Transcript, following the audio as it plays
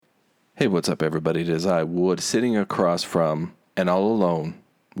Hey, what's up, everybody? It is I, Wood, sitting across from and all alone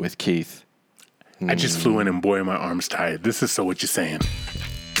with Keith. I just flew in and boy, my arm's tired. This is So What You Saying.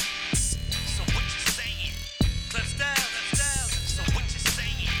 So what you saying? Let's down. So what you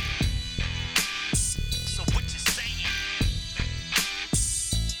saying? So what you saying?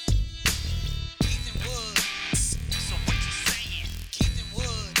 Keith and Wood. So what you saying? Keith and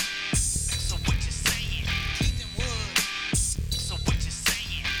Wood. So what you saying? Keith and Wood. So what you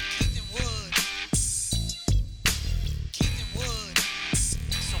saying? Keith and Wood. Keith and Wood.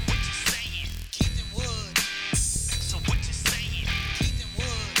 So what you saying? Keith and Wood. So what you saying? Keith and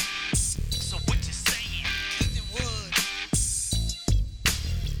Wood. So what you saying? Keith and Wood.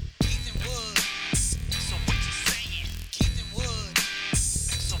 Keith and Wood. So what you saying? Keith and Wood.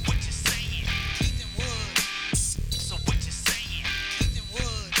 So what you saying? Keith and Wood. So what you saying? Keith and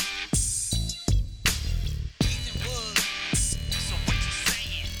Wood. Keith and Wood. So what you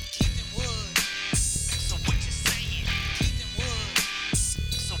saying? Keith and Wood. So what you saying? Keith and Wood.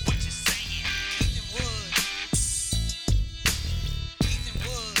 So what you saying? Keith and Wood. Keith and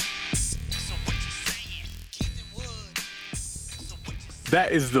Wood. So what you saying? Keith and Wood. So what you saying?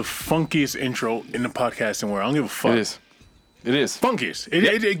 That is the funkiest intro in the podcasting world. I don't give a fuck. It is. It is. Funkiest.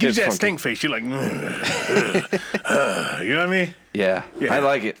 It gives you that funky. stink face. You're like, you know what I mean? Yeah. Yeah. I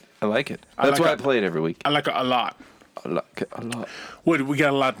like it. That's like why it. I play it every week. I like it a lot. I like it a lot. Wood, we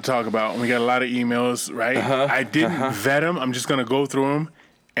got a lot to talk about. We got a lot of emails, right? I didn't vet them. I'm just going to go through them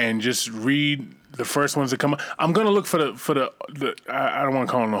and just read the first ones that come up. I'm going to look for the I don't want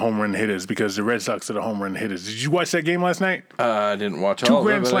to call them the home run hitters because the Red Sox are the home run hitters. Did you watch that game last night? I didn't watch Two all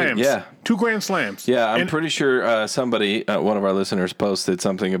grand of it. slams. Yeah. 2 grand slams. Yeah, I'm And pretty sure somebody, one of our listeners, posted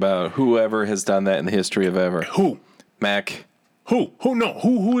something about whoever has done that in the history of ever. Who? Mac. Who? No.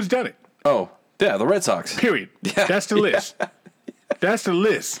 Who has done it? Oh, yeah, the Red Sox. Period. Yeah. That's the list. That's the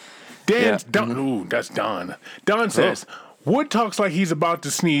list. Dan's Yeah. Don. Ooh, that's Don. Don says, Wood talks like he's about to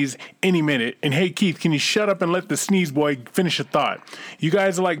sneeze any minute. And hey, Keith, can you shut up and let the sneeze boy finish a thought? You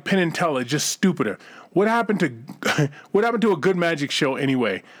guys are like Penn and Teller, just stupider. What happened to a good magic show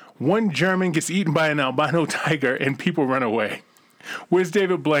anyway? One German gets eaten by an albino tiger and people run away. Where's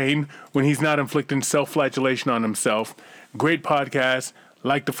David Blaine when he's not inflicting self-flagellation on himself? Great podcast.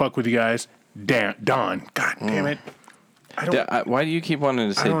 Like to fuck with you guys. Don. God damn it. I don't. Why do you keep wanting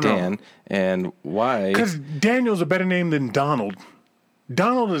to say don't know. Dan? And why? Because Daniel's a better name than Donald.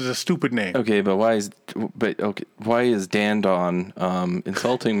 Donald is a stupid name. Okay, but why is Dan Don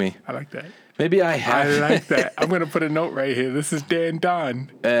insulting me? I like that. Maybe I I have. like that. I'm going to put a note right here. This is Dan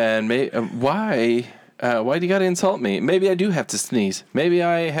Don. And why do you got to insult me? Maybe I do have to sneeze. Maybe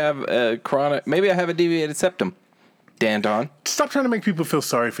I have a deviated septum. Dan Don. Stop trying to make people feel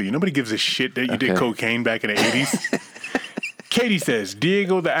sorry for you. Nobody gives a shit that you did Okay. cocaine back in the 80s. Katie says,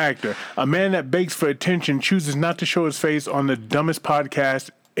 Diego the actor, a man that begs for attention, chooses not to show his face on the dumbest podcast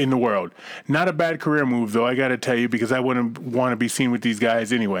in the world. Not a bad career move, though, I got to tell you, because I wouldn't want to be seen with these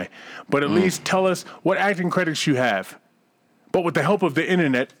guys anyway. But at least tell us what acting credits you have. But with the help of the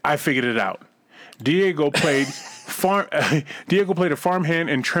internet, I figured it out. Diego played a farmhand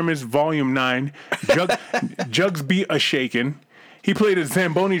in Tremors Volume 9. Jugs Be A Shaken. He played a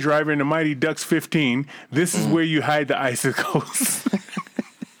Zamboni driver in the Mighty Ducks 15. This is where you hide the icicles.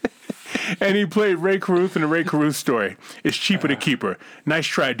 And he played Ray Caruth in the Ray Caruth Story. It's cheaper to keep her. Nice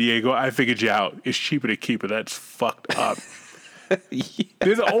try, Diego. I figured you out. It's cheaper to keep her. That's fucked up.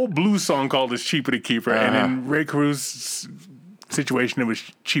 There's an old blues song called It's Cheaper to Keep Her. And in Ray Caruth's situation, it was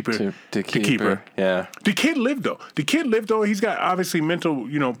cheaper to keep her. Yeah. The kid lived, though. He's got obviously mental,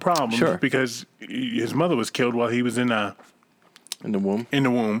 problems Sure. because his mother was killed while he was in the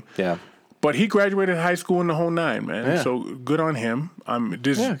womb. Yeah. But he graduated high school in the whole nine, man. Yeah. So good on him. good.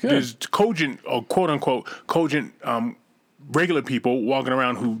 There's cogent, or quote unquote, cogent regular people walking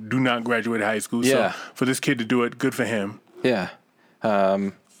around who do not graduate high school. Yeah. So for this kid to do it, good for him. Yeah.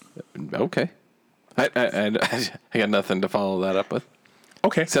 Okay. I got nothing to follow that up with.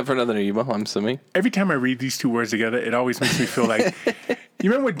 Okay. Except for another email, I'm assuming. Every time I read these two words together, it always makes me feel like... You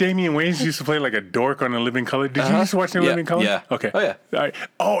remember when Damian Wayans used to play like a dork on The Living Color? Did you used to watch The Living Color? Yeah. Okay. Oh, yeah. All right.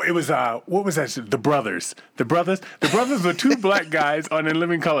 Oh, it was, what was that? The Brothers. The Brothers were two black guys on The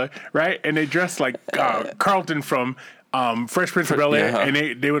Living Color, right? And they dressed like Carlton from Fresh Prince of Bel-Air, Yeah.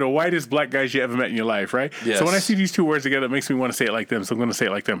 and they were the whitest black guys you ever met in your life, right? Yes. So when I see these two words together, it makes me want to say it like them, so I'm going to say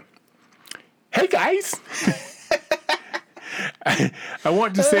it like them. Hey, guys. I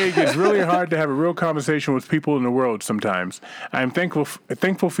want to say it's really hard to have a real conversation with people in the world sometimes. I am thankful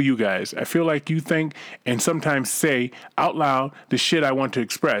for you guys. I feel like you think and sometimes say out loud the shit I want to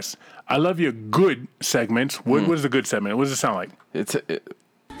express. I love your good segments. What is a good segment? What does it sound like?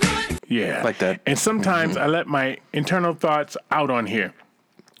 Yeah. Like that. And sometimes I let my internal thoughts out on here.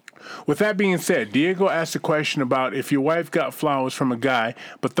 With that being said, Diego asked a question about if your wife got flowers from a guy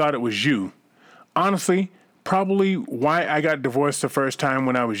but thought it was you. Honestly, probably why I got divorced the first time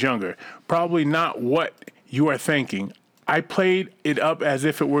when I was younger. Probably not what you are thinking. I played it up as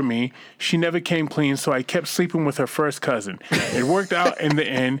if it were me. She never came clean, so I kept sleeping with her first cousin. It worked out in the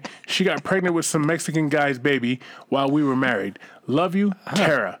end. She got pregnant with some Mexican guy's baby while we were married. Love you,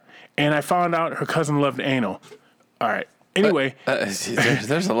 Tara. And I found out her cousin loved anal. All right. Anyway.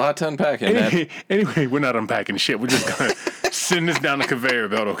 There's a lot to unpack in that. Anyway, we're not unpacking shit. We're just going to send this down the conveyor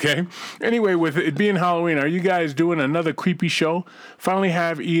belt, okay? Anyway, with it being Halloween, are you guys doing another creepy show? Finally,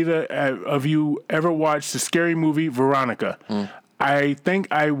 have either of you ever watched the scary movie Veronica? I think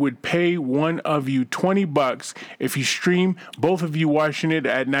I would pay one of you $20 if you stream both of you watching it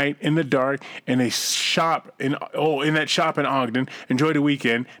at night in the dark in a shop in that shop in Ogden. Enjoy the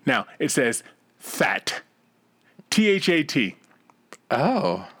weekend. Now, it says THAT. THAT.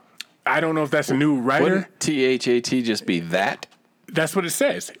 Oh. I don't know if that's a new writer. Wouldn't THAT just be that? That's what it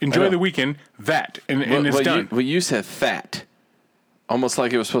says. Enjoy the weekend, that. And it's done. You said that. Almost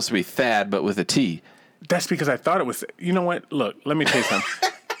like it was supposed to be Thad, but with a T. That's because I thought it was. You know what? Look, let me tell you something.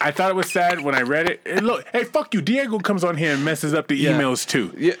 I thought it was sad when I read it. And look, hey, fuck you. Diego comes on here and messes up the emails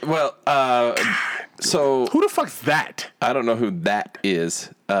too. Yeah, well, so. Who the fuck's that? I don't know who that is.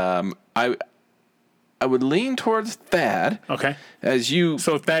 I would lean towards Thad. Okay. As you.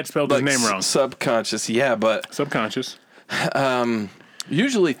 So Thad spelled his name wrong. Subconscious, yeah, but. Subconscious.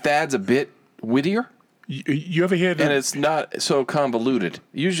 Usually Thad's a bit wittier. You ever hear that? And it's not so convoluted.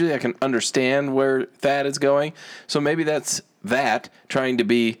 Usually I can understand where Thad is going. So maybe that's that trying to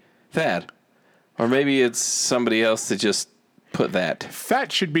be Thad. Or maybe it's somebody else that just put that.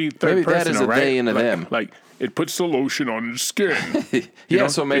 That should be third maybe person, that is a right? they and a them. Like, it puts the lotion on its skin. Yeah,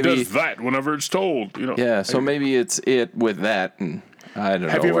 so maybe. It does that whenever it's told. Yeah, so maybe it's it with that. And I don't know.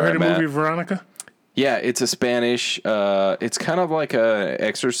 Have you ever where heard of I'm the movie at. Veronica? Yeah, it's a Spanish. It's kind of like The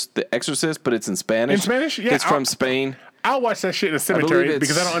Exorcist, but it's in Spanish. In Spanish? Yeah, It's from Spain. I'll watch that shit in a believe cemetery it's-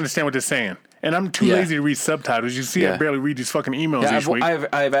 because I don't understand what they're saying. And I'm too Yeah. lazy to read subtitles. You see, I Yeah. barely read these fucking emails Yeah, each week.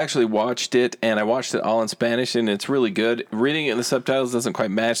 I've actually watched it, and I watched it all in Spanish, and it's really good. Reading it in the subtitles doesn't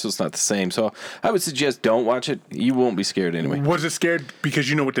quite match, so it's not the same. So I would suggest don't watch it. You won't be scared anyway. Was it scared because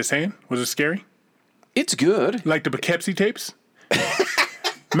you know what they're saying? Was it scary? It's good. Like the Poughkeepsie tapes?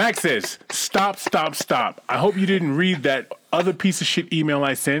 Max says, stop. I hope you didn't read that other piece of shit email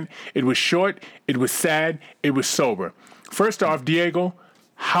I sent. It was short, it was sad, it was sober. First off, Diego,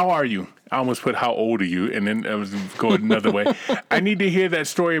 how are you? I almost put how old are you, and then I was going another way. I need to hear that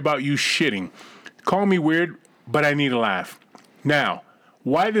story about you shitting. Call me weird, but I need a laugh. Now,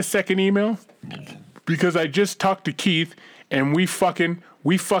 why the second email? Because I just talked to Keith, and we fucking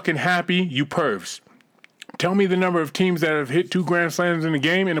happy, you pervs. Tell me the number of teams that have hit 2 grand slams in a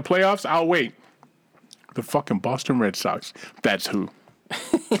game in the playoffs. I'll wait. The fucking Boston Red Sox. That's who.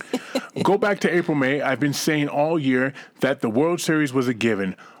 Go back to April, May. I've been saying all year that the World Series was a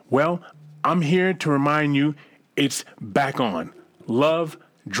given. Well, I'm here to remind you it's back on. Love,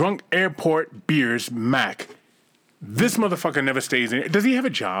 Drunk Airport Beers, Mac. This motherfucker never stays in it. Does he have a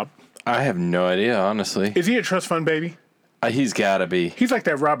job? I have no idea, honestly. Is he a trust fund baby? He's got to be. He's like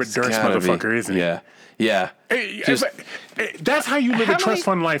that Robert Durst Gotta be. motherfucker, isn't he? Yeah. Hey, Just- that's how you live How a trust many-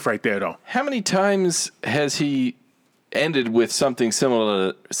 fund life right there, though. How many times has he ended with something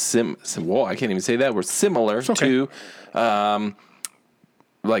similar? Whoa, I can't even say that word. Similar okay. to,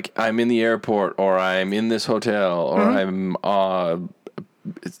 like I'm in the airport, or I'm in this hotel, or I'm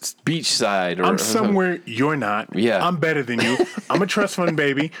it's beachside, or I'm somewhere you're not. Yeah. I'm better than you. I'm a trust fund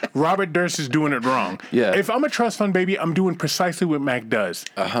baby. Robert Durst is doing it wrong. Yeah. If I'm a trust fund baby, I'm doing precisely what Mac does.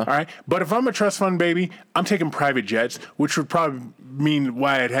 All right. But if I'm a trust fund baby, I'm taking private jets, which would probably mean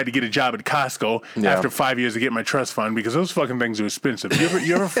why I'd had to get a job at Costco Yeah. after 5 years to get my trust fund, because those fucking things are expensive.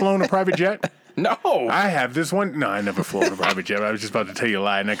 You ever flown a private jet? No. I have this one. No, I never flown a private jet. I was just about to tell you a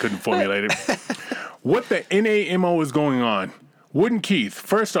lie and I couldn't formulate it. What the NAMO is going on? Wooden Keith,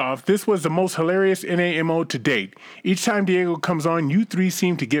 first off, this was the most hilarious NAMO to date. Each time Diego comes on, you three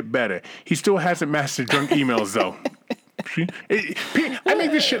seem to get better. He still hasn't mastered drunk emails, though. I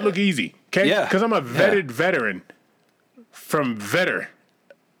make this shit look easy, okay? Yeah. Because I'm a vetted veteran from Vetter.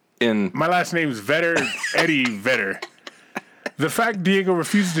 My last name is Vetter, Eddie Vetter. The fact Diego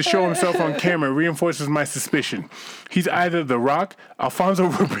refuses to show himself on camera reinforces my suspicion. He's either The Rock, Alfonso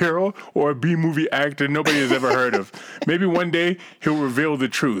Ribeiro, or a B-movie actor nobody has ever heard of. Maybe one day he'll reveal the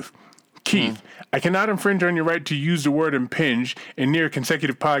truth. Keith, I cannot infringe on your right to use the word impinge in near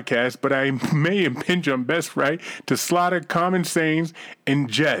consecutive podcasts, but I may impinge on Beth's right to slaughter common sayings in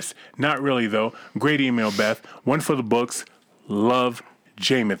jest. Not really, though. Great email, Beth. One for the books. Love,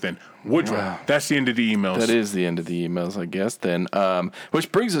 Jamathan. Woodrow. Wow. That's the end of the emails. That is the end of the emails, I guess, then.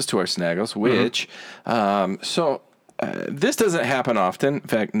 Which brings us to our snaggles, which, this doesn't happen often. In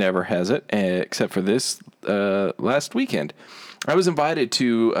fact, never has it, except for this last weekend. I was invited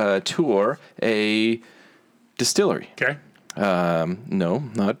to tour a distillery. Okay. No,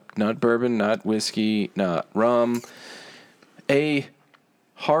 not bourbon, not whiskey, not rum. A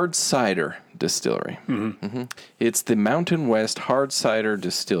hard cider distillery. Mm-hmm. It's the Mountain West Hard Cider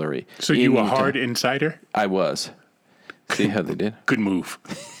Distillery. So you were hard insider? I was. See how they did? Good move.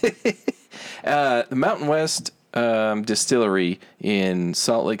 The Mountain West Distillery in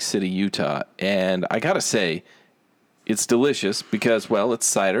Salt Lake City, Utah. And I got to say, it's delicious because, well, it's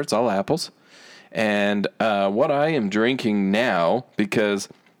cider. It's all apples. And what I am drinking now, because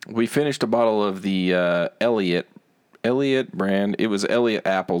we finished a bottle of the Elliott brand. It was Elliott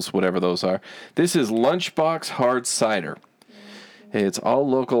apples, whatever those are. This is Lunchbox Hard Cider. It's all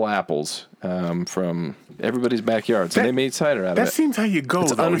local apples from everybody's backyards, and they made cider out of it. That seems how you go,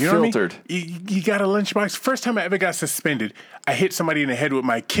 It's though. unfiltered. You know what I mean? You got a lunchbox. First time I ever got suspended, I hit somebody in the head with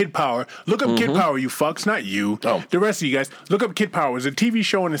my Kid Power. Look up Kid Power, you fucks, not you. Oh. The rest of you guys, look up Kid Power. It was a TV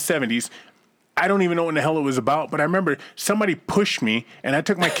show in the 70s. I don't even know what in the hell it was about, but I remember somebody pushed me, and I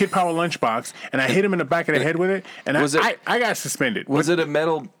took my Kid Power lunchbox, and I hit him in the back of the head with it, and I got suspended. Was it a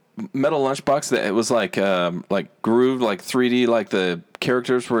metal lunchbox that it was like grooved, like 3D, like the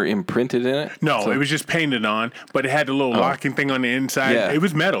characters were imprinted in it? No, it was just painted on, but it had the little locking thing on the inside. Yeah. It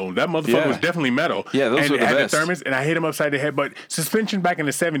was metal. That motherfucker was definitely metal. Yeah, those and were the it had best. the thermos, and I hit him upside the head. But suspension back in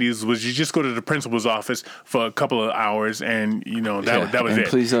the 70s was you just go to the principal's office for a couple of hours, and that was and it.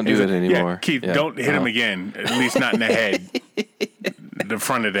 please don't do it anymore. Yeah, Keith, Yeah. don't hit him again. At least not in the head, the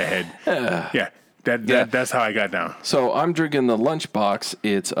front of the head. Yeah. That's how I got down. So I'm drinking the Lunchbox.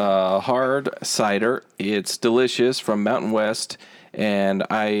 It's hard cider. It's delicious from Mountain West. And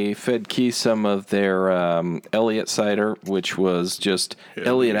I fed Keith some of their Elliott cider, which was just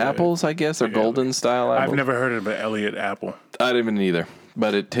Elliott apples, I guess, or golden style apples. I've never heard of an Elliott apple. I didn't either,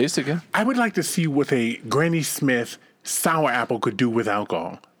 but it tasted good. I would like to see what a Granny Smith sour apple could do with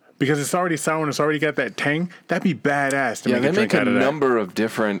alcohol. Because it's already sour and it's already got that tang. That'd be badass to Yeah, make they a drink make out a of that. number of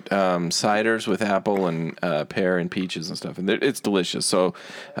different ciders with apple and pear and peaches and stuff, and it's delicious. So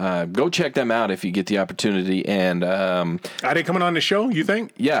go check them out if you get the opportunity. And Are they coming on the show, you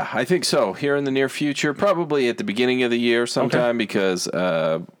think? yeah, I think so. Here in the near future, probably at the beginning of the year sometime, because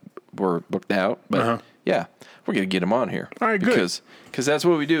we're booked out. But yeah, we're gonna get them on here. All right, good. Because that's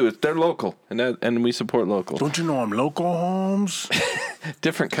what we do. They're local, and we support local. Don't you know I'm local, Holmes?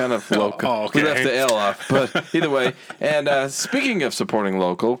 Different kind of local. Oh, okay. We left the L off, but either way. And speaking of supporting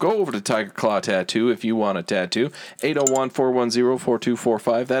local, go over to Tiger Claw Tattoo if you want a tattoo.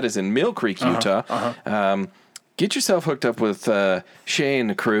 801-410-4245. That is in Mill Creek, Utah. Get yourself hooked up with Shay and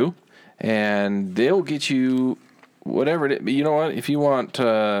the crew, and they'll get you whatever it is. You know what? If you want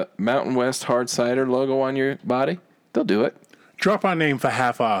Mountain West Hard Cider logo on your body, they'll do it. Drop our name for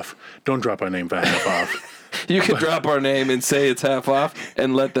half off. Don't drop our name for half off. You can drop our name and say it's half off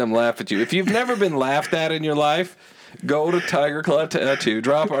and let them laugh at you. If you've never been laughed at in your life, go to Tiger Claw Tattoo,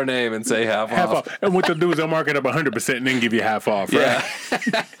 drop our name and say half Half off. off. And what they'll do is they'll mark it up 100% and then give you half off, right?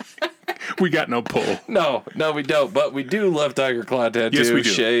 Yeah. We got no pull. No, we don't. But we do love Tiger Claw Tattoo, Yes, we do.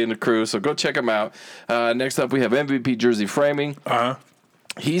 Shay and the crew. So go check them out. Next up, we have MVP Jersey Framing.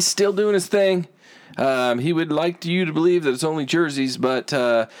 He's still doing his thing. He would like you to believe that it's only jerseys, but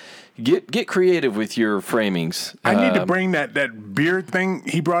get creative with your framings. I need to bring that beard thing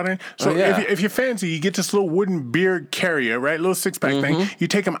he brought in. So if you fancy, you get this little wooden beard carrier, right? Little 6-pack thing. You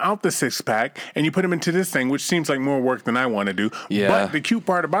take them out the 6-pack and you put them into this thing, which seems like more work than I want to do. Yeah. But the cute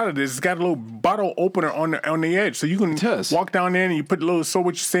part about it is it's got a little bottle opener on the edge. So you can walk down there and you put a little "so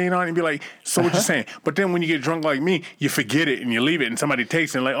what you saying" on it and be like, "So what you saying?" But then when you get drunk like me, you forget it and you leave it and somebody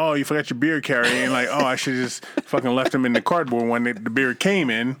takes it and like, "Oh, you forgot your beard carrier." And like, "Oh, I should just fucking left them in the cardboard when the beard came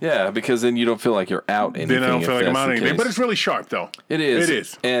in." Yeah, because then you don't feel like you're out anything. Then I don't feel like I'm out the anything. case. But it's really sharp, though. It is. It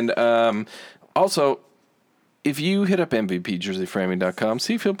is. And also, if you hit up MVPJerseyFraming.com,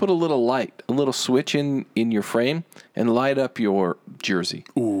 see if he'll put a little light, a little switch in your frame and light up your jersey.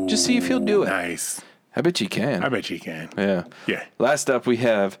 Ooh, just see if he'll do it. Nice. I bet you can. I bet you can. Yeah. Yeah. Last up, we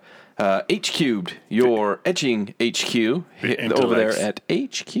have H Cubed, your etching HQ over there Intellects. at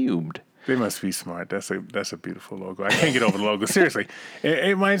H Cubed. They must be smart. That's a beautiful logo. I can't get over the logo. Seriously, it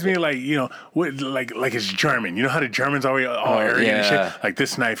reminds me of like like it's German. You know how the Germans always all arrogant and yeah. shit. Like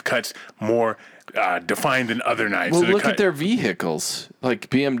this knife cuts more defined than other knives. Well, So they look cut- at their vehicles. Like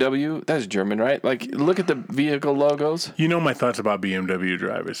BMW, that's German, right? Like, look at the vehicle logos. You know my thoughts about BMW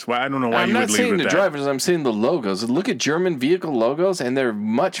drivers. Well, I don't know why I'm you not would leave saying with the that. drivers, I'm saying the logos. Look at German vehicle logos, and they're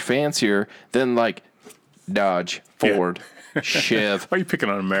much fancier than, like, Dodge, Ford, Chev. Why are you picking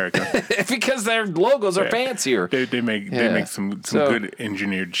on America? Because their logos are fancier. They make some So, good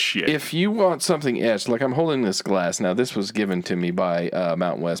engineered shit. If you want something etched, like I'm holding this glass now, this was given to me by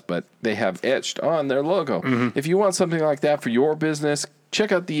Mountain West, but they have etched on their logo. Mm-hmm. If you want something like that for your business,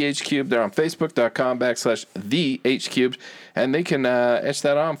 check out the H Cube. They're on Facebook.com/the H Cubes, and they can etch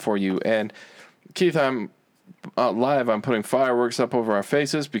that on for you. And Keith, I'm live. I'm putting fireworks up over our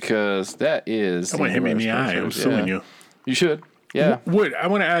faces because that is. Someone hit me in the eye. I was suing you. You should. Yeah. Wood, I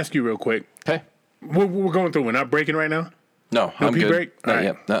want to ask you real quick. Hey. We're going through. We're not breaking right now? No, I'm pee good. break? Not All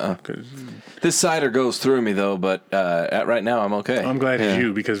yet. right. 'Cause This cider goes through me though, but at right now I'm okay. I'm glad it's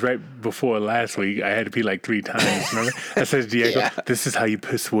you because right before last week I had to pee like 3 times. Remember? I said to Diego, "This is how you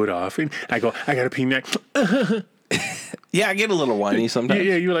piss Wood off." And I go, "I got to pee next." Yeah, I get a little whiny sometimes.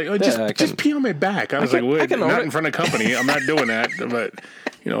 Yeah, you were like, "Oh, I just pee on my back." I was can- like, I "Wood, can own not it." in front of company. I'm not doing that." But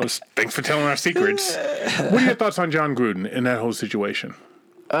thanks for telling our secrets. What are your thoughts on John Gruden in that whole situation?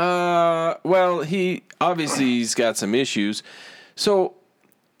 Well, he's got some issues. So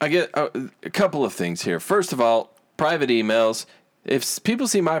I get a couple of things here. First of all, private emails. If people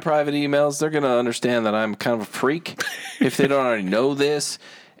see my private emails, they're going to understand that I'm kind of a freak if they don't already know this.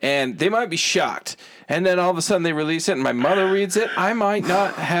 And they might be shocked. And then all of a sudden they release it and my mother reads it. I might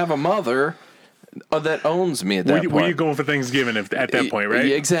not have a mother that owns me at that point. Were you going for Thanksgiving at that point, right?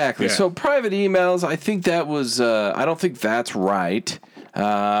 Yeah, exactly. Yeah. So private emails, I think that was, I don't think that's right.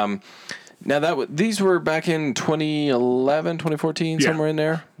 Now these were back in 2011, 2014, Yeah. somewhere in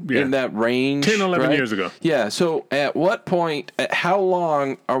there, Yeah. in that range. 10, 11 right? years ago. Yeah. So at what point, how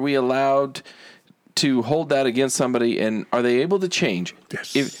long are we allowed to hold that against somebody, and are they able to change?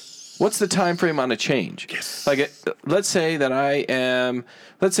 Yes. What's the time frame on a change? Yes. Like, let's say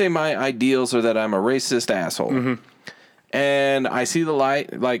my ideals are that I'm a racist asshole, Mm-hmm. and I see the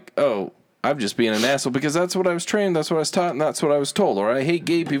light, like, oh, I'm just being an asshole because that's what I was trained, that's what I was taught, and that's what I was told. Or I hate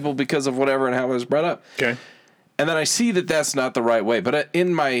gay people because of whatever and how I was brought up. Okay. And then I see that that's not the right way. But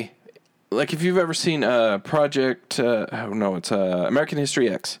in my, like, if you've ever seen it's American History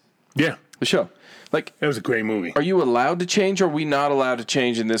X, Yeah. the show. Like, That was a great movie. are you allowed to change, or are we not allowed to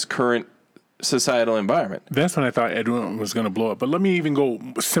change in this current societal environment? That's when I thought Edwin was going to blow up. But let me even go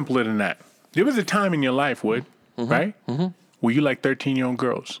simpler than that. There was a time in your life, Wood, right? Mm-hmm. Where you like 13-year-old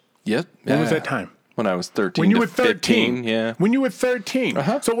girls. Yep. When was that time? When I was 13 When you to were 13. 15, yeah. When you were 13.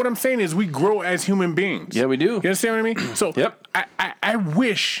 Uh-huh. So what I'm saying is we grow as human beings. Yeah, we do. You understand what I mean? So Yep. I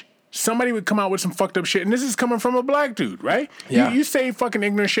wish somebody would come out with some fucked up shit. And this is coming from a black dude, right? Yeah. You say fucking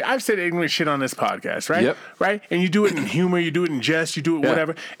ignorant shit. I've said ignorant shit on this podcast, right? Yep. Right? And you do it in humor, you do it in jest, you do it Yeah.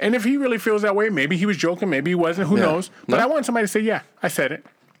 whatever. And if he really feels that way, maybe he was joking, maybe he wasn't, who Yeah. knows? But No. I want somebody to say, yeah, I said it.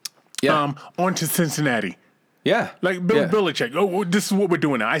 Yeah. On to Cincinnati. Yeah. Like Bill Yeah. Belichick. Oh, this is what we're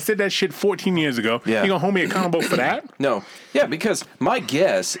doing now. I said that shit 14 years ago. Yeah. You gonna hold me accountable for that? No. Yeah, because my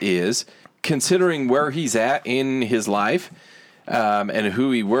guess is, considering where he's at in his life, and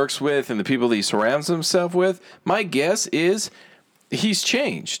who he works with and the people that he surrounds himself with, my guess is he's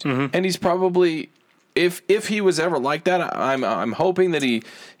changed. Mm-hmm. And he's probably, if he was ever like that, I'm hoping that he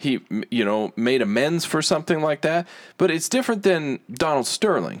made amends for something like that. But it's different than Donald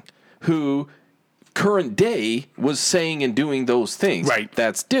Sterling, who current day was saying and doing those things. Right.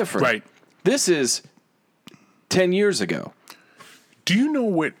 That's different. Right. This is 10 years ago. Do you know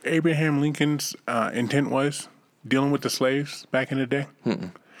what Abraham Lincoln's intent was dealing with the slaves back in the day?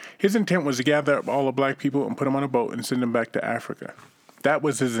 His intent was to gather up all the black people and put them on a boat and send them back to Africa. That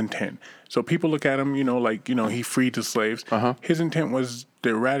was his intent. So people look at him, he freed the slaves. His intent was to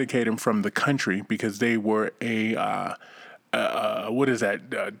eradicate them from the country because they were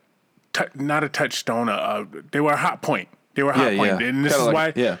not a touchstone. They were a hot point. They were a hot Yeah, point. yeah. And this Kinda is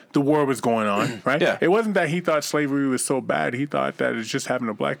like- why yeah. the war was going on, right? Yeah. It wasn't that he thought slavery was so bad. He thought that it's just having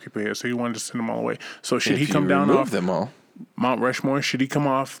the black people here, so he wanted to send them all away. So should he If come you down remove off them all. Mount Rushmore? Should he come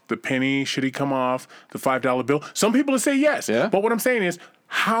off the penny? Should he come off the $5 bill? Some people will say yes. Yeah. But what I'm saying is,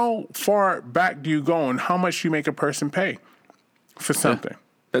 how far back do you go and how much do you make a person pay for something?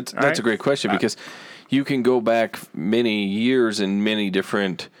 That's right? a great question because you can go back many years and many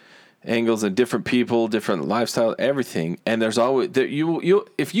different angles and different people, different lifestyle, everything. And there's always you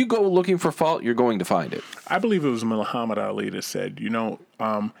if you go looking for fault, you're going to find it. I believe it was Muhammad Ali that said,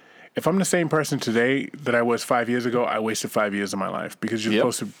 if I'm the same person today that I was 5 years ago, I wasted 5 years of my life because you're Yep.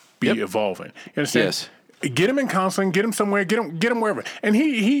 supposed to be Yep. evolving. You understand? Yes. Get him in counseling, get him somewhere, get him wherever. And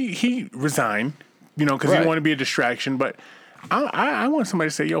he resigned, because he Right. wanted to be a distraction. But I want somebody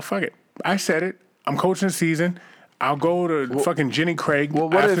to say, yo, fuck it. I said it. I'm coaching the season. I'll go to fucking Jenny Craig well,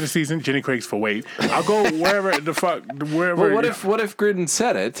 what after if- the season. Jenny Craig's for weight. I'll go wherever the fuck, wherever. Well, what if Gruden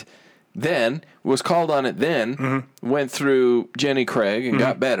said it, then was called on it, then went through Jenny Craig and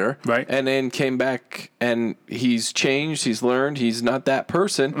got better, Right. and then came back and he's changed, he's learned, he's not that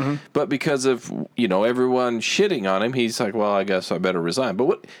person, but because of everyone shitting on him, he's like, well, I guess I better resign.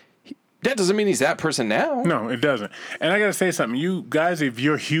 But that doesn't mean he's that person now. No, it doesn't. And I got to say something. You guys, if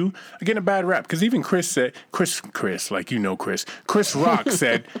you're Hugh, are getting a bad rap. Because even Chris said, Chris, like Chris Rock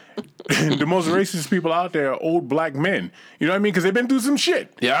said, the most racist people out there are old black men. You know what I mean? Because they've been through some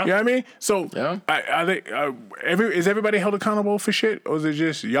shit. Yeah. You know what I mean? So Yeah. is everybody held accountable for shit? Or is it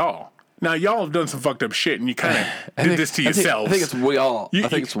just y'all? Now, y'all have done some fucked up shit and you kind of did this to yourselves. I think it's we all. I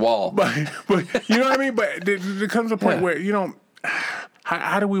think it's Wall. But you know what I mean? But there comes a point where,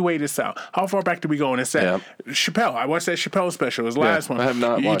 how do we weigh this out? How far back do we go? And it's that Chappelle. I watched that Chappelle special. His last one. I have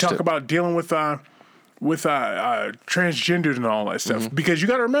not You watched talk it. about dealing with transgenders and all that stuff. Mm-hmm. Because you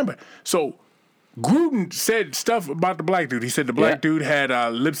got to remember. So Gruden said stuff about the black dude. He said the black Yeah. dude had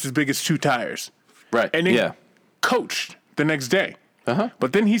lips as big as 2 tires. Right. And then yeah. coached the next day. Uh-huh.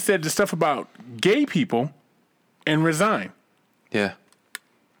 But then he said the stuff about gay people and resigned. Yeah.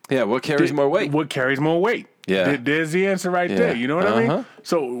 Yeah. What carries more weight? What carries more weight? Yeah. There's the answer right there. You know what I mean?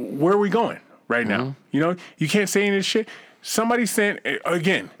 So where are we going right now? You can't say any of this shit. Somebody sent,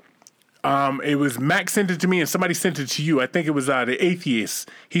 again, it was Max sent it to me and somebody sent it to you. I think it was the Atheist.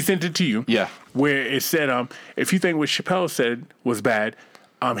 He sent it to you. Yeah. Where it said, if you think what Chappelle said was bad,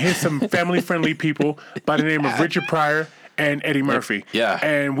 here's some family-friendly people by the name of Richard Pryor and Eddie Murphy. Yeah.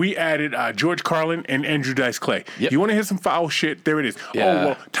 And we added George Carlin and Andrew Dice Clay. Yep. You want to hear some foul shit? There it is. Yeah. Oh,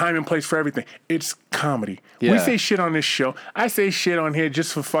 well, time and place for everything. It's comedy. Yeah. We say shit on this show. I say shit on here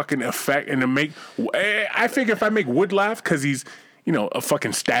just for fucking effect and to make. I figure if I make Wood laugh because he's, a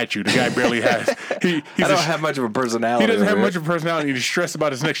fucking statue. The guy barely has. He's I don't have much of a personality. He doesn't have over much here. of a personality. He's stressed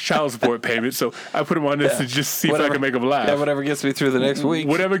about his next child support payment. So I put him on this to just see if I can make him laugh. Yeah, whatever gets me through the next week.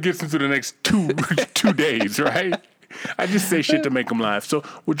 Whatever gets him through the next 2 days, right? I just say shit to make them laugh. So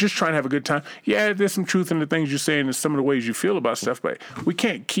we're just trying to have a good time. Yeah, there's some truth in the things you're saying and some of the ways you feel about stuff, but we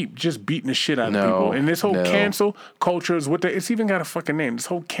can't keep just beating the shit out of people. And this whole cancel culture is it's even got a fucking name. This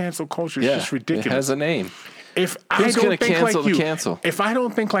whole cancel culture is just ridiculous. It has a name. If Who's I gonna don't think cancel like the you, cancel? if I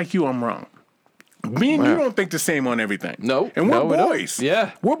don't think like you, I'm wrong. Me and you don't think the same on everything. No, and we're no, we don't. boys.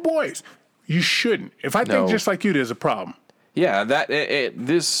 Yeah. we're boys. You shouldn't. If I think No. just like you, there's a problem. Yeah,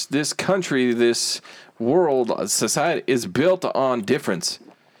 this country, this world, society is built on difference.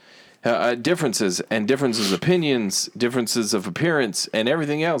 Differences of opinions, differences of appearance, and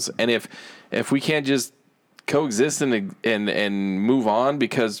everything else. And if we can't just coexist and move on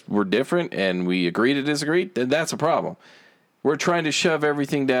because we're different and we agree to disagree, then that's a problem. We're trying to shove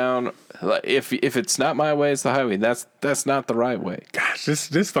everything down. If it's not my way, it's the highway. That's not the right way. Gosh,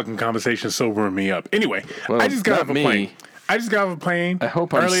 this fucking conversation is sobering me up. Anyway, Well, I just got not off a me. plane. I just got off a plane. I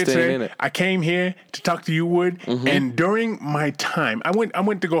hope I'm earlier staying today. in it. I came here to talk to you, Wood, and during my time, I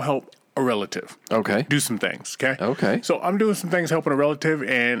went to go help a relative. Okay. Do some things. Okay. Okay. So I'm doing some things helping a relative,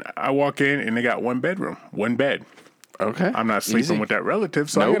 and I walk in, and they got one bedroom, one bed. Okay. I'm not sleeping Easy. with that relative,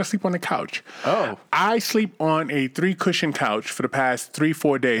 so I Nope. got to sleep on the couch. Oh. I sleep on a 3-cushion couch for the past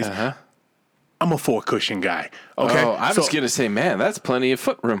 3-4 days. Uh-huh. I'm a 4-cushion guy. Okay. Oh, I So was gonna say, man, that's plenty of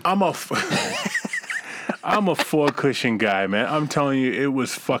foot room. I'm a 4-cushion guy, man. I'm telling you, it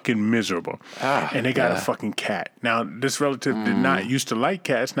was fucking miserable. And they got a fucking cat. Now, this relative did not used to like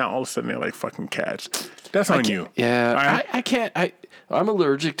cats. Now, all of a sudden, they like fucking cats. That's on you. Yeah, All right? I can't. I'm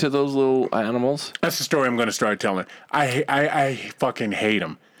allergic to those little animals. That's the story I'm going to start telling. I fucking hate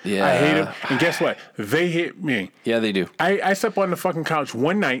them. Yeah. I hate them. And guess what? They hit me. Yeah, they do. I slept on the fucking couch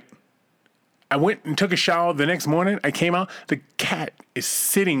one night. I went and took a shower the next morning. I came out. The cat is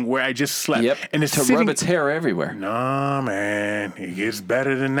sitting where I just slept. Yep. And it's to sitting. rub its hair everywhere. Nah, man. It gets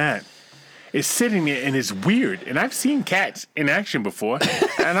better than that. It's sitting there and it's weird. And I've seen cats in action before.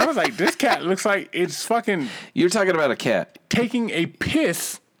 And I was like, this cat looks like it's fucking You're talking about a cat. taking a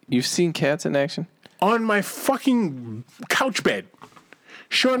piss You've seen cats in action? on my fucking couch bed.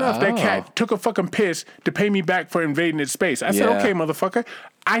 Sure enough, that cat took a fucking piss to pay me back for invading its space. I said, Yeah. okay, motherfucker.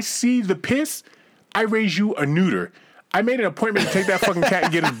 I see the piss. I raise you a neuter. I made an appointment to take that fucking cat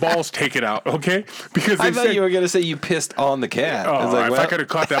and get his balls taken out, okay? Because I they thought said, you were gonna say you pissed on the cat. I was oh, like, if well, I could have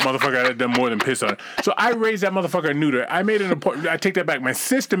caught that motherfucker, I'd have done more than piss on it. So I raised that motherfucker neuter. I made an appointment. I take that back. My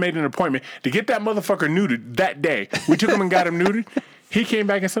sister made an appointment to get that motherfucker neutered that day. We took him and got him neutered. He came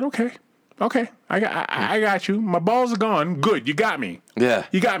back and said, okay, I got you. My balls are gone. Good, you got me. yeah,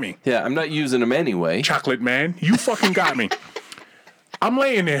 You got me. yeah. I'm not using them anyway. Chocolate man, you fucking got me. I'm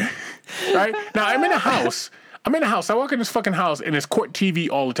laying there, right? Now I'm in a house. I walk in this fucking house and it's court TV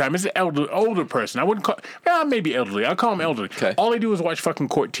all the time. It's an older person. I wouldn't call, maybe elderly. I'll call him elderly. Okay. All they do is watch fucking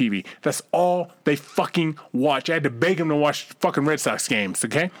court TV. That's all they fucking watch. I had to beg them to watch fucking Red Sox games,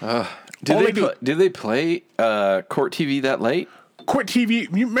 okay? Did they play court TV that late? Court TV,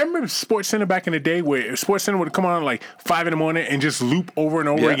 you remember Sports Center back in the day where Sports Center would come on like 5 in the morning and just loop over and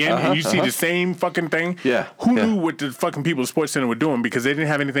over Yeah, again and you see the same fucking thing? Yeah, Who yeah. knew what the fucking people at Sports Center were doing because they didn't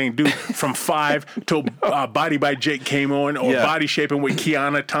have anything to do from 5 till Body by Jake came on or Yeah. Body Shaping with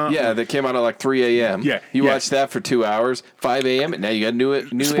Kiana Thompson. Yeah, that came out at like 3 a.m. Yeah, You yeah. watched that for 2 hours, 5 a.m., and now you got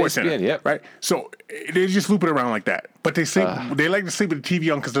new Sports ESPN. Center, Yep. right? So they just loop it around like that. But they sleep. They like to sleep with the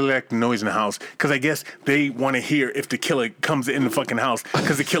TV on because they like the noise in the house. Because I guess they want to hear if the killer comes in the fucking house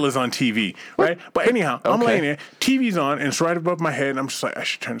because the killer's on TV, right? But anyhow, I'm Okay. laying there, TV's on, and it's right above my head, and I'm just like, I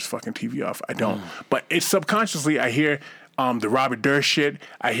should turn this fucking TV off. I don't. But it's subconsciously, I hear the Robert Durst shit.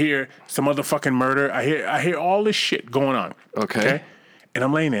 I hear some other fucking murder. I hear all this shit going on. Okay. And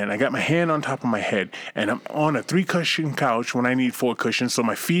I'm laying there, and I got my hand on top of my head, and I'm on a 3-cushion couch when I need 4 cushions. So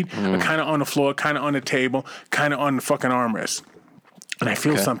my feet are kind of on the floor, kind of on the table, kind of on the fucking armrest. And I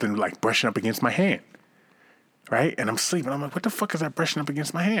feel Okay. something like brushing up against my hand, right? And I'm sleeping. I'm like, what the fuck is that brushing up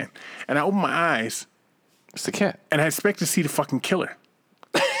against my hand? And I open my eyes, It's the cat. and I expect to see the fucking killer.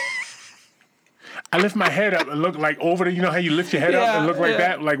 I lift my head up and look like over the, you know how you lift your head up Yeah, and look like yeah.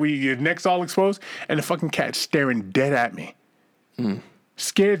 that, like when your neck's all exposed, and the fucking cat's staring dead at me.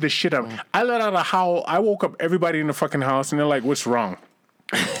 Scared the shit out of me. I let out a howl. I woke up everybody in the fucking house, and they're like, what's wrong?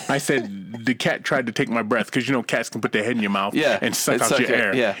 I said, the cat tried to take my breath, because you know cats can put their head in your mouth Yeah. and suck It's out your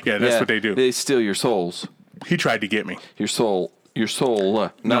air. Yeah. That's what they do. They steal your souls. He tried to get me. Your soul.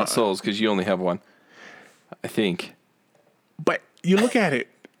 Not souls, because you only have one. I think. But you look at it,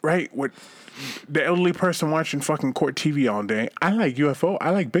 right, with the elderly person watching fucking court TV all day. I like UFO. I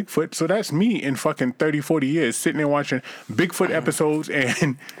like Bigfoot. So that's me in fucking 30, 40 years sitting there watching Bigfoot episodes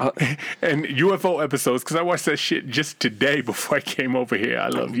and UFO episodes because I watched that shit just today before I came over here. I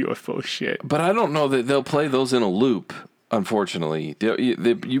love UFO shit. But I don't know that they'll play those in a loop, unfortunately.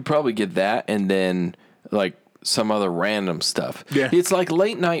 You probably get that and then, like, some other random stuff. Yeah. It's like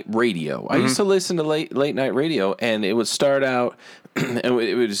late night radio. I used to listen to late night radio, and it would start out, and it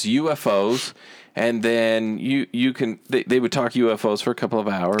was UFOs, and then they would talk UFOs for a couple of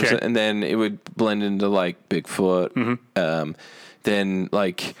hours, Okay. and then it would blend into like Bigfoot, then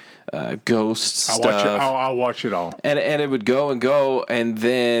like ghost I'll stuff. watch it. I'll watch it all. And it would go and go, and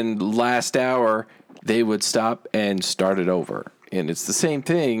then last hour they would stop and start it over. And it's the same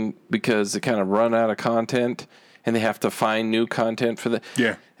thing because they kind of run out of content, and they have to find new content for the.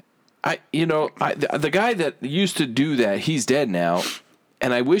 Yeah. The guy that used to do that, he's dead now,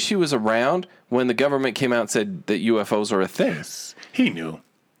 and I wish he was around when the government came out and said that UFOs are a thing. He knew.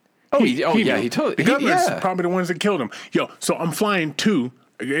 He totally. The government's probably the ones that killed him. Yo, so I'm flying to.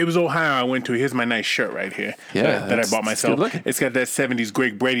 It was Ohio I went to. Here's my nice shirt right here. Yeah, that I bought myself. good looking. It's got that 70s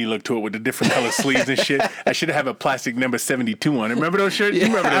Greg Brady look to it with the different color sleeves and shit. I should have a plastic number 72 on it. Remember those shirts? You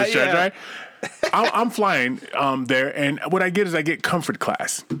remember those shirts, Yeah. right? I'm flying there, and what I get is I get comfort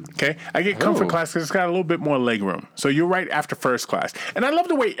class. Okay, I get comfort class because it's got a little bit more leg room. So you're right after first class, and I love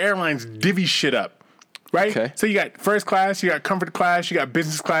the way airlines divvy shit up. Right? Okay. So you got first class, you got comfort class, you got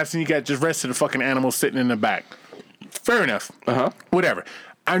business class, and you got just rest of the fucking animals sitting in the back. Fair enough. Whatever.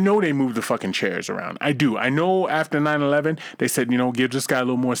 I know they moved the fucking chairs around. I do. I know after 9/11, they said, give this guy a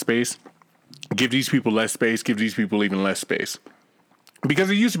little more space. Give these people less space. Give these people even less space. Because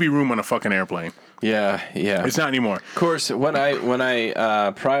there used to be room on a fucking airplane. Yeah. It's not anymore. Of course, when I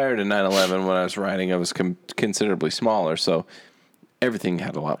prior to 9/11, when I was riding, I was considerably smaller, so everything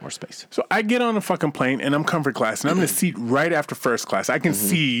had a lot more space. So I get on a fucking plane and I'm comfort class and I'm in the seat right after first class. I can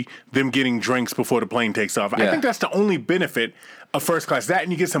see them getting drinks before the plane takes off. I Yeah. think that's the only benefit of first class. That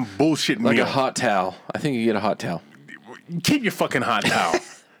and you get some bullshit Like meal. a hot towel. I think you get a hot towel. Keep your fucking hot towel.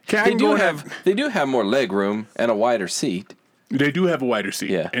 Okay, They do have more leg room and a wider seat. They do have a wider seat.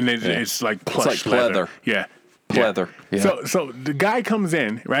 Yeah. And it's like plush like leather. Yeah. pleather. Yeah. So the guy comes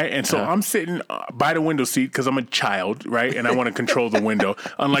in, right? And so I'm sitting by the window seat because I'm a child, right? And I want to control the window.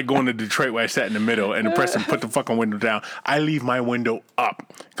 Unlike going to Detroit where I sat in the middle and the person put the fucking window down, I leave my window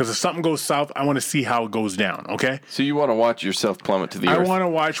up because if something goes south, I want to see how it goes down, okay? So you want to watch yourself plummet to the I earth. want to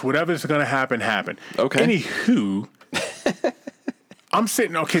watch whatever's going to happen. Okay. Anywho, I'm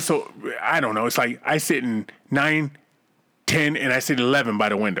sitting, okay, so I don't know. It's like I sit in 9, 10, and I sit 11 by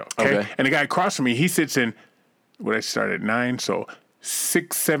the window, okay? And the guy across from me, he sits in, I start at 9, so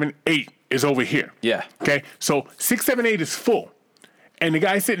 6, 7, 8 is over here. Yeah. Okay, so 6, 7, 8 is full. And the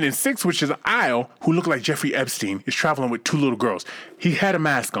guy sitting in 6, which is an aisle, who looked like Jeffrey Epstein, is traveling with 2 little girls. He had a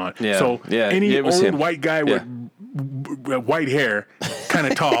mask on. Yeah. So Yeah, any it was old him. white guy with white hair, kind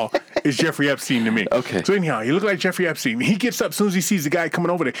of tall, is Jeffrey Epstein to me. Okay. So anyhow, he looked like Jeffrey Epstein. He gets up as soon as he sees the guy coming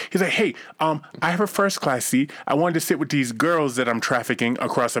over there. He's like, hey, I have a first class seat. I wanted to sit with these girls that I'm trafficking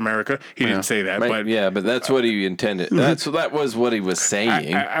across America. He didn't say that, but but that's what he intended. That was what he was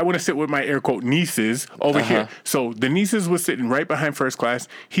saying. I want to sit with my air quote nieces over here. So the nieces was sitting right behind first class.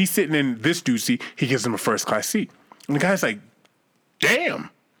 He's sitting in this dude's seat. He gives him a first class seat. And the guy's like,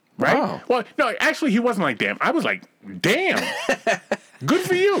 damn. Right? Wow. Well, no, actually, he wasn't like, damn. I was like, damn. Good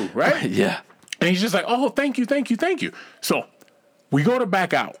for you, right? Yeah. And he's just like, oh, thank you, thank you, thank you. So we go to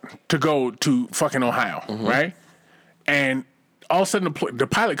back out to go to fucking Ohio, right? And all of a sudden the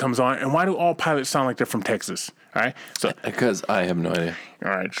pilot comes on. And why do all pilots sound like they're from Texas? All right. So, Because I have no idea. all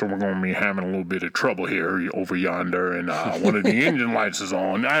right, so we're going to be having a little bit of trouble here over yonder, and one of the engine lights is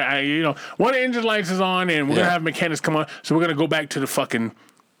on. One of the engine lights is on, and we're going to have mechanics come on, so we're going to go back to the fucking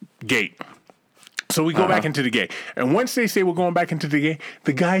gate. So we go back into the gate, and once they say we're going back into the gate,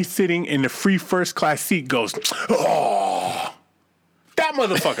 the guy sitting in the free first class seat goes, oh, that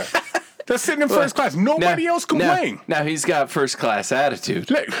motherfucker. That's sitting in first class. Nobody else complained. Now he's got first class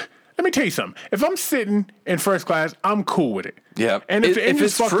attitude. Let me tell you something. If I'm sitting in first class, I'm cool with it. Yeah. And if the If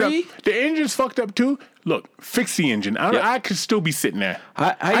engine's it's fucked free? up, the engine's fucked up too. Look, fix the engine. I could still be sitting there.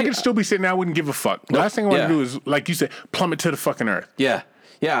 I could still be sitting there. I wouldn't give a fuck. The last thing I want to do is, like you said, plummet to the fucking earth. Yeah.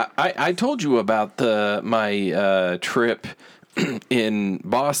 Yeah. I told you about my trip in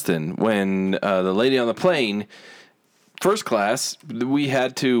Boston when the lady on the plane, first class, we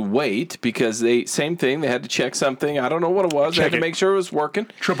had to wait because same thing. They had to check something. I don't know what it was. They had to make sure it was working.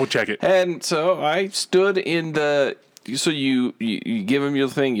 Triple check it. And so I stood in so you give them your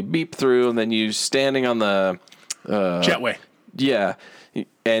thing, you beep through, and then you standing on the jetway. Yeah.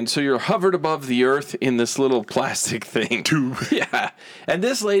 And so you're hovered above the earth in this little plastic thing. Tube. Yeah. And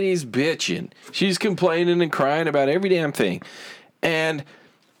this lady's bitching. She's complaining and crying about every damn thing. And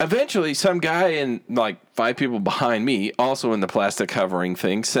eventually some guy and like 5 people behind me, also in the plastic hovering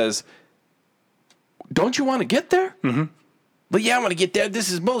thing, says, don't you want to get there? Mm-hmm. But yeah, I want to get there. This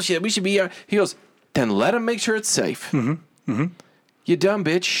is bullshit. We should be He goes, then let him make sure it's safe. Mm-hmm. Mm-hmm. You dumb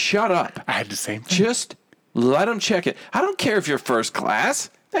bitch, shut up. I had the same thing. Just let them check it. I don't care if you're first class.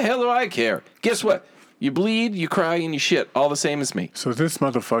 The hell do I care? Guess what? You bleed, you cry, and you shit all the same as me. So this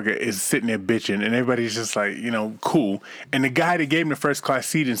motherfucker is sitting there bitching, and everybody's just like, cool. And the guy that gave him the first class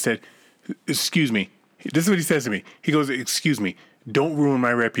seat and said, excuse me. This is what he says to me. He goes, excuse me, don't ruin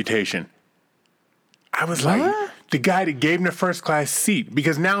my reputation. I was like, the guy that gave him the first class seat,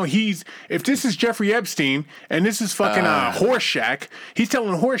 because now if this is Jeffrey Epstein and this is fucking Horseshack, he's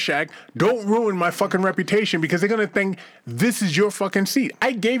telling Horseshack, don't ruin my fucking reputation because they're going to think this is your fucking seat.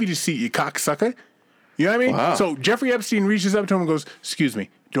 I gave you the seat, you cocksucker. You know what I mean? Wow. So Jeffrey Epstein reaches up to him and goes, excuse me,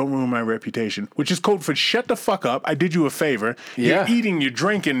 don't ruin my reputation, which is code for shut the fuck up. I did you a favor. Yeah. You're eating, you're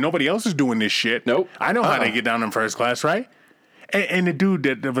drinking. Nobody else is doing this shit. Nope. I know how they get down in first class, right? And the dude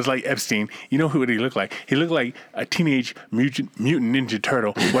that was like Epstein, you know who he looked like? He looked like a teenage mutant Ninja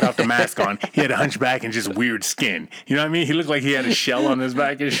Turtle without the mask on. He had a hunchback and just weird skin. You know what I mean? He looked like he had a shell on his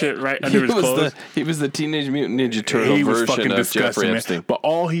back and shit right under his clothes. He was the Teenage Mutant Ninja Turtle He was version fucking of disgusting, Jeffrey man. Epstein. But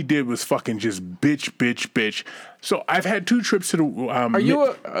all he did was fucking just bitch. So I've had 2 trips to the. Are you?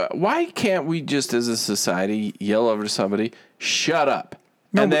 Why can't we just, as a society, yell over to somebody, "Shut up"?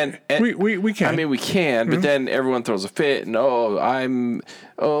 No, and then we can. I mean, we can, but then everyone throws a fit, and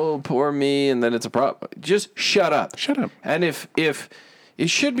poor me, and then it's a problem. Just shut up. Shut up. And if it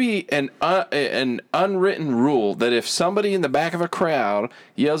should be an unwritten rule that if somebody in the back of a crowd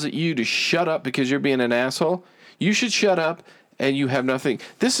yells at you to shut up because you're being an asshole, you should shut up, and you have nothing.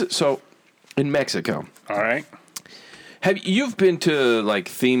 This is so in Mexico. All right. You've been to like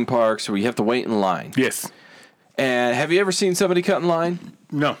theme parks where you have to wait in line? Yes. And have you ever seen somebody cut in line?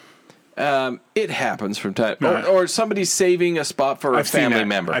 No. It happens from time, No. or somebody's saving a spot for a I've seen family that.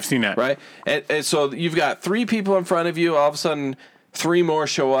 member. I've seen that. right? And so you've got 3 people in front of you. All of a sudden, 3 more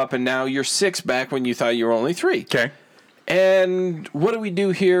show up, and now you're 6 back when you thought you were only 3. Okay. And what do we do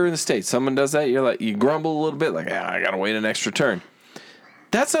here in the States? Someone does that, you're like, you grumble a little bit, like, I gotta wait an extra turn.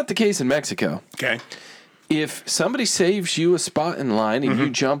 That's not the case in Mexico. Okay. If somebody saves you a spot in line and you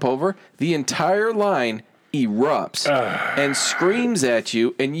jump over, the entire line erupts and screams at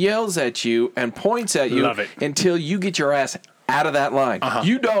you and yells at you and points at you Love it. until you get your ass out of that line.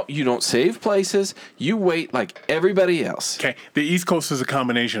 You don't save places. You wait like everybody else. Okay, the East Coast is a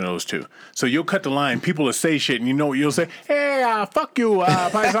combination of those two. So you'll cut the line, people will say shit, and you know what you'll say? Hey, fuck you,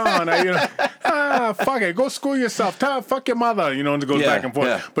 paisan. Fuck it, go screw yourself. Fuck your mother. You know, and it goes back and forth.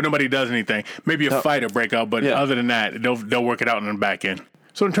 Yeah. But nobody does anything. Maybe a fight will break out, but other than that, they'll work it out on the back end.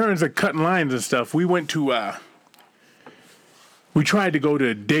 So in terms of cutting lines and stuff, we went to, we tried to go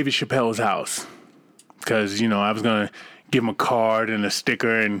to David Chappelle's house because, I was going to give him a card and a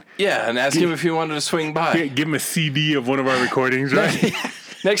sticker and And ask him if he wanted to swing by. give him a CD of one of our recordings, right?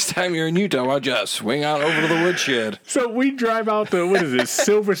 Next time you're in Utah, I'll just swing out over to the woodshed. So we drive out the, what is it,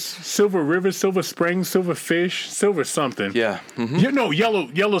 Silver River, Silver Spring, Silver Fish, Silver something. Yeah.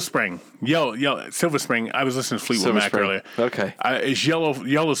 Mm-hmm. Yellow Spring. Silver Spring. I was listening to Fleetwood Silver Mac Spring. earlier. Okay. It's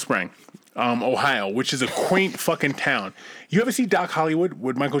Yellow Spring, Ohio, which is a quaint fucking town. You ever see Doc Hollywood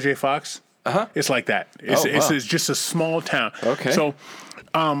with Michael J. Fox? Uh-huh. It's like that. It's just a small town. Okay. So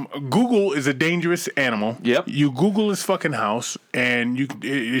Google is a dangerous animal. Yep. You Google his fucking house, and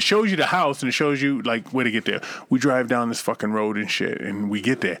it shows you the house, and it shows you like where to get there. We drive down this fucking road and shit, and we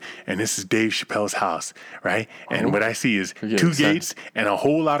get there, and this is Dave Chappelle's house, right? And what I see is 2 gates and a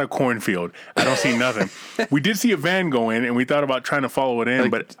whole lot of cornfield. I don't see nothing. We did see a van go in, and we thought about trying to follow it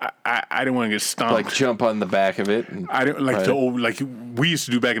in, but I didn't want to get stomped. Like jump on the back of it. I didn't like the old, like we used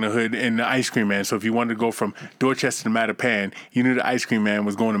to do back in the hood in the ice cream man. So if you wanted to go from Dorchester to Mattapan, you knew the ice cream man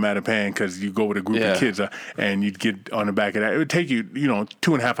was going to Mattapan because you go with a group of kids and you'd get on the back of that. It would take you,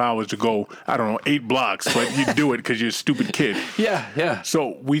 2.5 hours to go, 8 blocks, but you'd do it because you're a stupid kid. Yeah.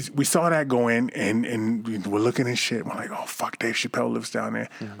 So we saw that go in and we're looking at shit. We're like, oh, fuck, Dave Chappelle lives down there.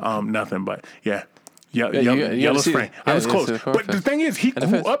 Nothing, but Yellow Spring. I was close. But the thing is, he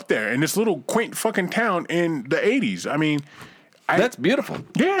grew up there in this little quaint fucking town in the 80s. I mean, that's beautiful.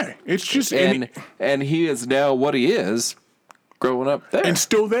 Yeah, it's just and he is now what he is, growing up there and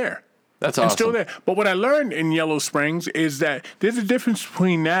still there. That's awesome. And still there. But what I learned in Yellow Springs is that there's a difference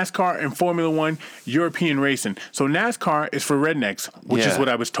between NASCAR and Formula One European racing. So NASCAR is for rednecks, which is what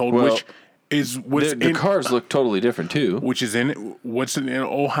I was told. Well, which is what's the cars look totally different too. Which is in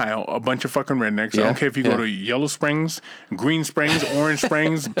Ohio, a bunch of fucking rednecks. I don't care if you go to Yellow Springs, Green Springs, Orange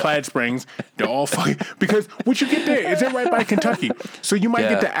Springs, Plaid Springs. They're all fucking, because what you get there is right by Kentucky. So you might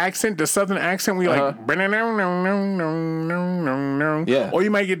get the accent, the southern accent where you're like, or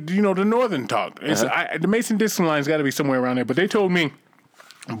you might get, the northern talk. The Mason-Dixon line's got to be somewhere around there. But they told me,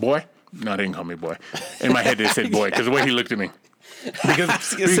 boy. No, they didn't call me boy. In my head they said boy because the way he looked at me. Because I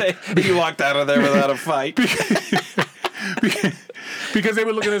was gonna say you walked out of there without a fight. Because they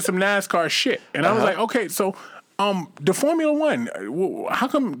were looking at some NASCAR shit, and I was like, okay, so the Formula One, how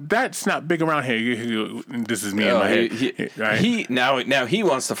come that's not big around here? This is me in my head. Now he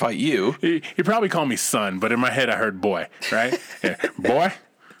wants to fight you. He probably called me son, but in my head I heard boy, right? Boy.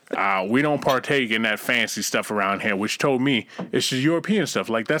 We don't partake in that fancy stuff around here, which told me it's just European stuff.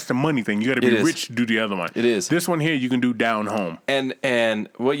 Like, that's the money thing. You got to be rich to do the other one. It is. This one here you can do down home. And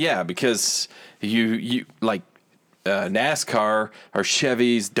well, yeah, because you like NASCAR are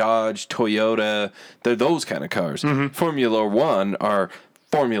Chevys, Dodge, Toyota. They're those kind of cars. Formula One are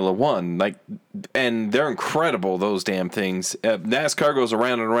Formula One, and they're incredible, those damn things. NASCAR goes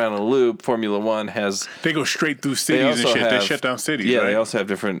around and around in a loop. Formula One they go straight through cities and shit. They shut down cities. Yeah, right? They also have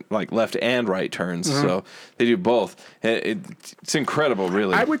different left and right turns, so they do both. It's incredible,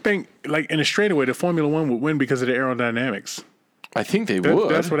 really. I would think in a straightaway, the Formula One would win because of the aerodynamics. I think they would.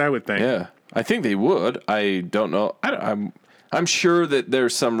 That's what I would think. Yeah, I think they would. I don't know. I'm sure that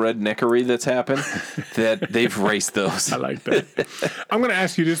there's some redneckery that's happened that they've raced those. I like that. I'm going to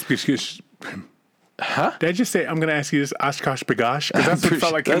ask you this because... Huh? Did I just say I'm going to ask you this Oshkosh Bagosh? Because that's what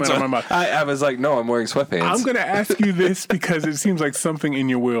felt like came out of my mouth. I was like, no, I'm wearing sweatpants. I'm going to ask you this because it seems like something in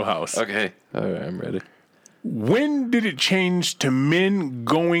your wheelhouse. Okay. All right, I'm ready. When did it change to men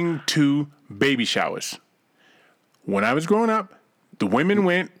going to baby showers? When I was growing up, the women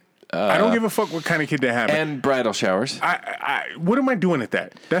went... I don't give a fuck what kind of kid they have. And bridal showers. What am I doing at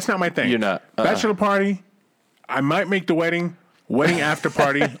that? That's not my thing. You're not. Bachelor party, I might make the wedding. Wedding after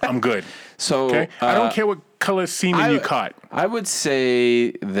party, I'm good. So okay? I don't care what color semen you caught. I would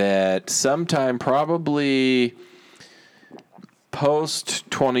say that sometime probably post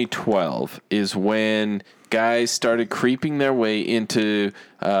 2012 is when guys started creeping their way into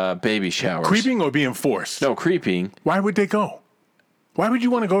baby showers. Creeping or being forced? No, creeping. Why would they go? Why would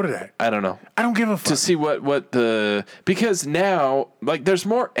you want to go to that? I don't know. I don't give a fuck. To see because now, like, there's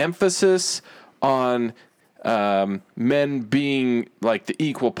more emphasis on men being like the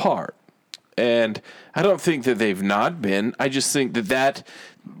equal part. And I don't think that they've not been. I just think that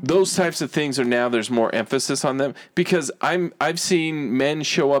those types of things are now, there's more emphasis on them, because I've seen men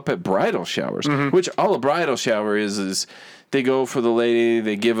show up at bridal showers, which all a bridal shower is they go for the lady,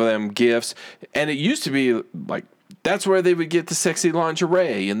 they give them gifts, and it used to be like that's where they would get the sexy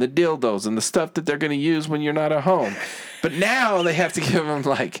lingerie and the dildos and the stuff that they're going to use when you're not at home. But now they have to give them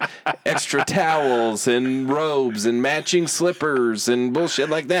like extra towels and robes and matching slippers and bullshit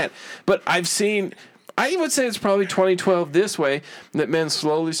like that. But I would say it's probably 2012 this way that men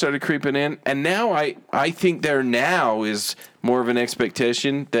slowly started creeping in. And now I think there now is more of an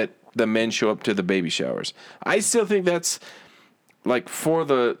expectation that the men show up to the baby showers. I still think that's like for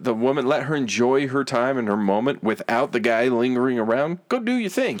the woman, let her enjoy her time and her moment without the guy lingering around. Go do your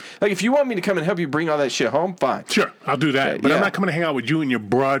thing. Like, if you want me to come and help you bring all that shit home, fine. Sure, I'll do that. But I'm not coming to hang out with you and your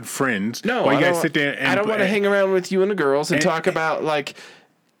broad friends. No, while you guys sit there and I don't want to hang around with you and the girls and talk about like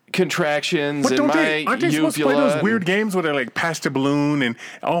contractions But and aren't they supposed to play uvula those weird games where they like pass the balloon and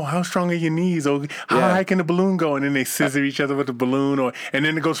how strong are your knees? How high can the balloon go? And then they scissor each other with the balloon, and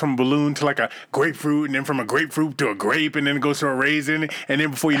then it goes from a balloon to like a grapefruit, and then from a grapefruit to a grape, and then it goes to a raisin, and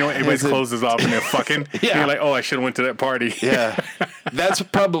then before you know it, everybody's closes off and they're fucking. Yeah. And you're like, I should have went to that party. Yeah, that's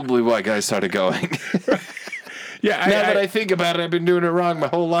probably why guys started going. Yeah, now that I think about it, I've been doing it wrong my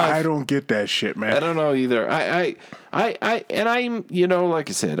whole life. I don't get that shit, man. I don't know either. I'm, like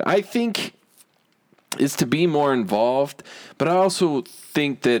I said, I think it's to be more involved, but I also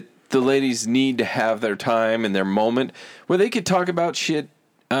think that the ladies need to have their time and their moment where they could talk about shit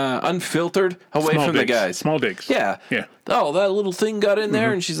unfiltered away Small from dicks. the guys. Small dicks. Yeah. Yeah. Oh, that little thing got in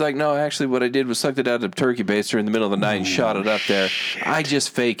there, and she's like, "No, actually, what I did was sucked it out of the turkey baster in the middle of the night and shot it up there. I just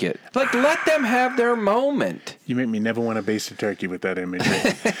fake it." Like, let them have their moment. You make me never want to baste a turkey with that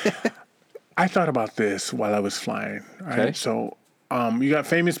imagery. I thought about this while I was flying. Right? Okay. So, you got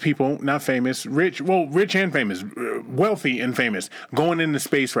famous people, not famous, rich and famous, wealthy and famous, going into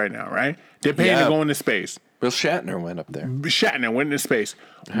space right now, right? They're paying to go into space. Will Shatner went up there. Shatner went into space.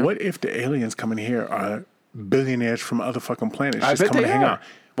 What if the aliens coming here are billionaires from other fucking planets just coming to hang out?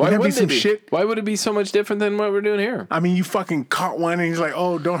 Why Wouldn't would that be some shit? Why would it be so much different than what we're doing here? I mean, you fucking caught one and he's like,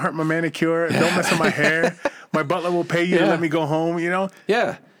 don't hurt my manicure. Don't mess with my hair. My butler will pay you to let me go home,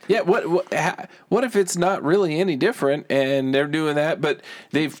 Yeah. Yeah, what if it's not really any different and they're doing that, but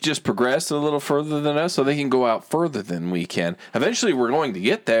they've just progressed a little further than us so they can go out further than we can. Eventually we're going to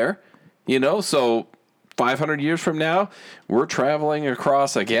get there, so 500 years from now, we're traveling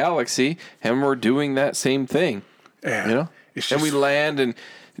across a galaxy and we're doing that same thing. Yeah. And we land and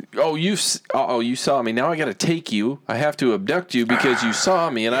you saw me. Now I got to take you. I have to abduct you because you saw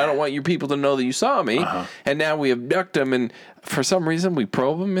me, and I don't want your people to know that you saw me. And now we abduct them, and for some reason we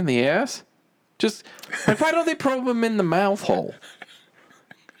probe them in the ass. Just like, why don't they probe them in the mouth hole?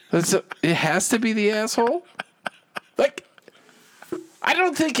 It has to be the asshole. Like, I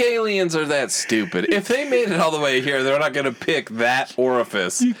don't think aliens are that stupid. If they made it all the way here, they're not going to pick that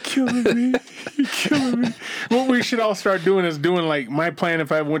orifice. You're killing me. You're killing me. What we should all start doing is doing like my plan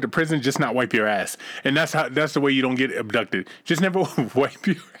if I went to prison, just not wipe your ass. And that's the way you don't get abducted. Just never wipe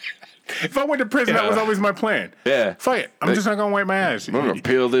your ass. If I went to prison, that was always my plan. Yeah. Fuck it. I'm just not going to wipe my ass. I'm going to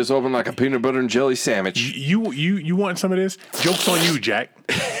peel this open like a peanut butter and jelly sandwich. You want some of this? Joke's on you, Jack.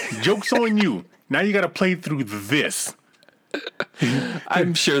 Joke's on you. Now you got to play through this.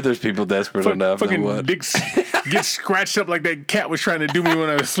 I'm sure there's people desperate enough. Fucking dicks get scratched up like that cat was trying to do me when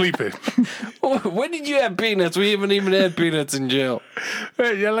I was sleeping. When did you have peanuts? We haven't even had peanuts in jail.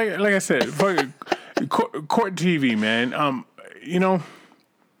 Yeah, like I said, fucking court TV, man.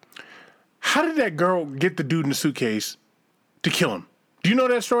 How did that girl get the dude in the suitcase to kill him? Do you know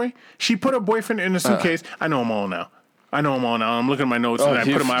that story? She put her boyfriend in the suitcase. I know them all now. I'm looking at my notes and I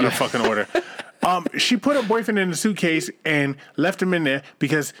put them out of fucking order. She put her boyfriend in the suitcase and left him in there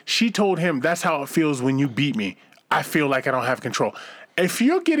because she told him that's how it feels when you beat me. I feel like I don't have control. If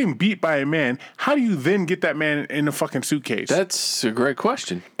you're getting beat by a man, how do you then get that man in the fucking suitcase? That's a great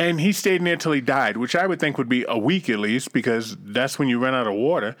question. And he stayed in there till he died, which I would think would be a week at least because that's when you run out of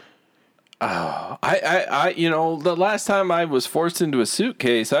water. Oh, the last time I was forced into a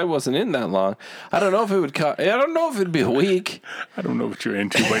suitcase, I wasn't in that long. I don't know if it would. I don't know if it'd be a week. I don't know what you're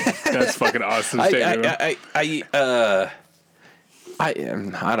into, but that's fucking awesome.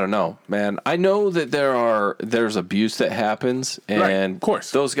 I don't know, man. I know that there's abuse that happens, and Right, of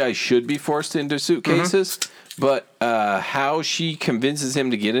course. those guys should be forced into suitcases. But how she convinces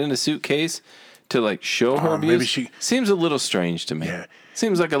him to get in a suitcase to like show her maybe abuse seems a little strange to me. Yeah.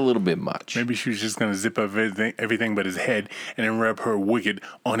 Seems like a little bit much. Maybe she was just gonna zip up everything but his head and then rub her wicked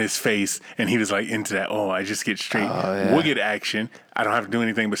on his face, and he was like into that. Oh, I just get straight wicked action. I don't have to do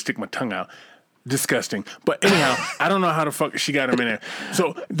anything but stick my tongue out. Disgusting. But anyhow, I don't know how the fuck she got him in there.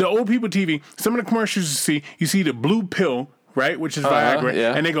 So the old people TV, some of the commercials you see the blue pill. Right, which is Viagra,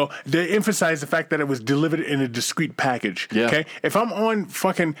 yeah. and they emphasize the fact that it was delivered in a discreet package. Yeah. Okay, if I'm on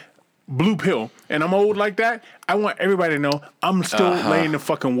fucking blue pill and I'm old like that, I want everybody to know I'm still laying the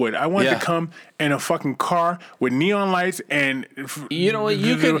fucking wood. I want Yeah. to come in a fucking car with neon lights and You know what?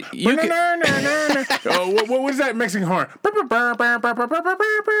 You could- what was that Mexican horn?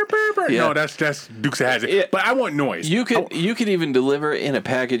 Yeah. No, that's Dukes of Hazzard. Yeah. But I want noise. You could even deliver in a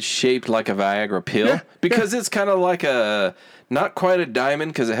package shaped like a Viagra pill Yeah, because it's kind of like a not quite a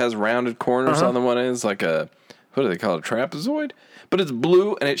diamond because it has rounded corners on the one end. It's like a what do they call it, a trapezoid? But it's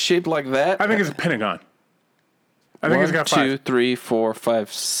blue and it's shaped like that. I think it's a pentagon. I think it's got 5. 2, 3, 4,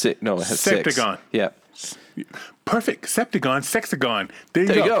 5, 6. No, it has 6. Septagon. Yeah. Perfect. Septagon, sexagon. There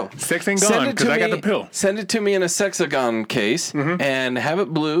There you go. Sex ain't Send gone it because to I got me- the pill. Send it to me in a Sexagon case and have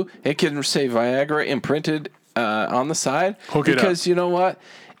it blue. It can say Viagra imprinted on the side. Hook it up. Because you know what?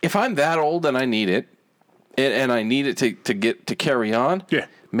 If I'm that old and I need it, and I need it to carry on, Yeah.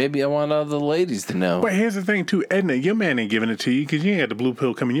 maybe I want other ladies to know. But here's the thing, too. Edna, your man ain't giving it to you because you ain't got the blue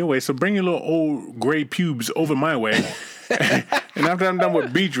pill coming your way. So bring your little old gray pubes over my way. And after I'm done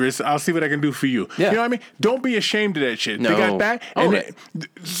with Beatrice, I'll see what I can do for you. Yeah. You know what I mean? Don't be ashamed of that shit. They No. got that. Own And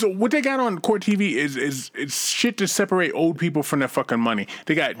so what they got on Court TV is shit to separate old people from their fucking money.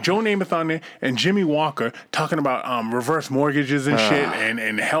 They got Joe Namath on there and Jimmy Walker talking about reverse mortgages and shit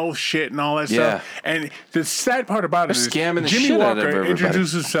and health shit and all that Yeah. stuff. And the sad part about it They're is scamming the Jimmy shit out of Walker everybody.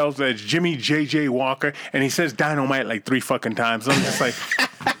 introduces himself as Jimmy J.J. Walker, and he says dynamite like 3 fucking times. I'm just like,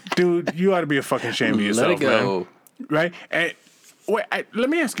 dude, you ought to be a fucking shame of yourself, Let it go. man. Right? And wait, let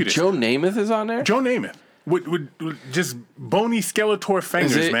me ask you this. Joe Namath is on there? Joe Namath with just bony Skeletor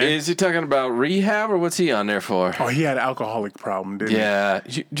fingers, man. Is he talking about rehab or what's he on there for? Oh, he had an alcoholic problem, didn't he? Yeah.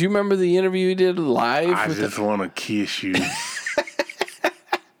 Do you remember the interview he did live? I with just want to kiss you.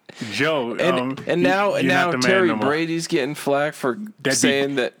 Joe, and now you're not the man Terry no more. Brady's getting flack for That'd saying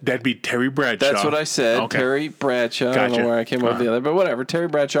be, that. That'd be Terry Bradshaw. That's what I said. Okay. Terry Bradshaw. I don't Gotcha. know where I came up with the other, but whatever. Terry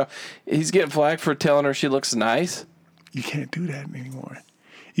Bradshaw. He's getting flack for telling her she looks nice. You can't do that anymore.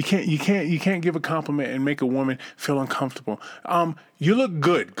 You can't give a compliment and make a woman feel uncomfortable. You look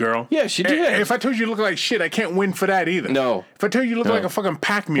good, girl. Yeah, she did. And if I told you you look like shit, I can't win for that either. No. If I tell you you look like a fucking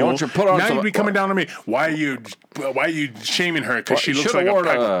pack mule, Why don't you put on now some- you'd be coming down on me. Why are you shaming her because she looks Should like have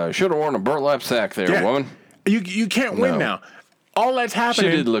a pack? should have worn a burlap sack there, Yeah. woman. You can't win No. now. All that's She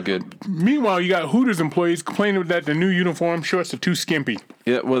happening. did look good. Meanwhile, you got Hooters employees complaining that the new uniform shorts are too skimpy.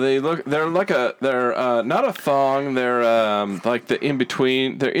 Yeah, well, they're not a thong. They're like the in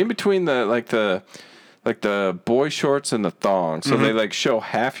between. They're in between the boy shorts and the thong. So they like show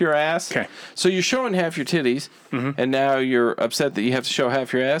half your ass. Okay. So you're showing half your titties, and now you're upset that you have to show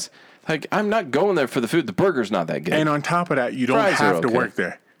half your ass. Like, I'm not going there for the food. The burger's not that good. And on top of that, you don't Fries are have to okay. work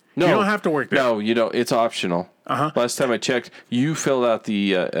there. No, You don't have to work there. No, you don't. It's optional. Last time I checked, you filled out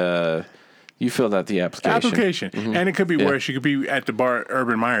the application. And it could be worse. You could be at the bar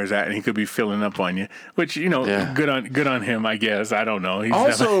Urban Meyer's at, and he could be filling up on you. Which Yeah. good on him, I guess. I don't know. He's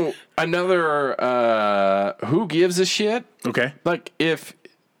Also, another who gives a shit? okay. Like if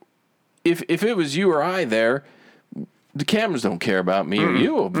it was you or I there, the cameras don't care about me or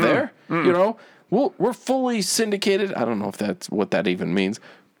you over there. You know, we're fully syndicated. I don't know if that's what that even means.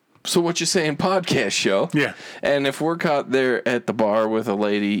 So what you saying, podcast show? Yeah. And if we're caught there at the bar with a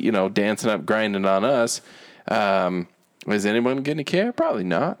lady, dancing up, grinding on us, is anyone going to care? Probably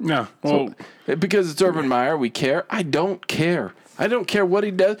not. No. Well, Because it's Urban Meyer, we care. I don't care. I don't care what he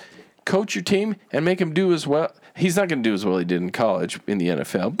does. Coach your team and make him do as well. He's not going to do as well he did in college in the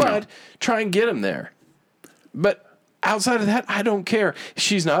NFL, but try and get him there. But outside of that, I don't care.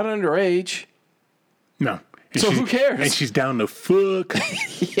 She's not underage. no. And So she's- who cares? And she's down to fuck.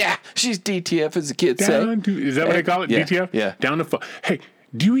 Yeah, she's DTF, as the kids say. Down to, is that what they call it? Yeah, DTF? yeah. Down to fuck. Hey,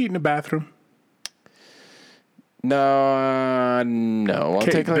 do you eat in the bathroom? No. I'll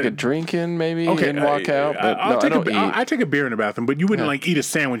Okay, take like the- a drink in maybe Okay. and walk out. But no, I don't eat. I take a beer in the bathroom, but you wouldn't like eat a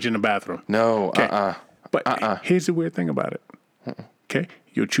sandwich in the bathroom. No, Okay. But here's the weird thing about it. Okay,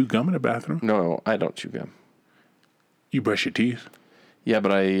 you'll chew gum in the bathroom. No, I don't chew gum. You brush your teeth. Yeah,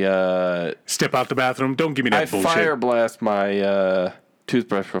 but I Step out the bathroom. Don't give me that bullshit. fire blast my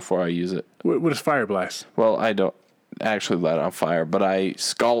toothbrush before I use it. What is fire blast? Well, I don't actually light it on fire, but I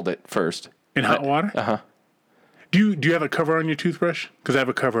scald it first. In hot water? Uh-huh. Do you have a cover on your toothbrush? Because I have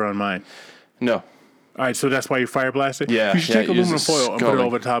a cover on mine. No. All right, so that's why you fire blast it? Yeah, You should yeah, take use aluminum a foil and put it scalding.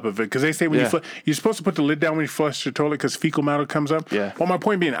 over top of it. Because they say when Yeah. you're supposed to put the lid down when you flush the toilet because fecal matter comes up. Yeah. Well, my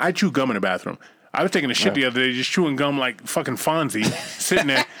point being, I chew gum in the bathroom. I was taking a shit the other day, just chewing gum like fucking Fonzie, sitting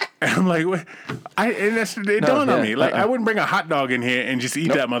there. And I'm like, what? It dawned on yeah, me. Like, I wouldn't bring a hot dog in here and just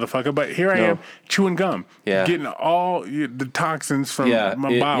eat that motherfucker. But here I am chewing gum. Yeah. Getting all the toxins from Yeah,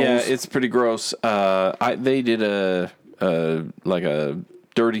 my bowels. it's pretty gross. They did a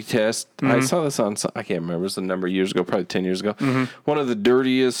dirty test. I saw this on, I can't remember, it was a number of years ago, probably 10 years ago. One of the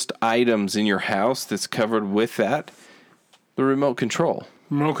dirtiest items in your house that's covered with that, the remote control.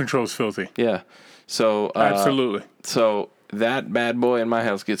 Remote control's filthy. Yeah. So Absolutely. So that bad boy in my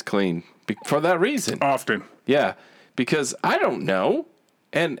house gets cleaned for that reason. Often. Yeah, because I don't know,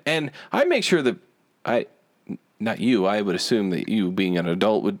 and I make sure that not you. I would assume that you, being an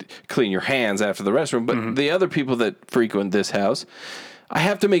adult, would clean your hands after the restroom. But the other people that frequent this house, I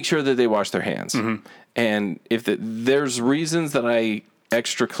have to make sure that they wash their hands. And if there's reasons that I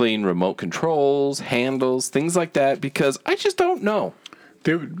extra clean remote controls, handles, things like that, because I just don't know.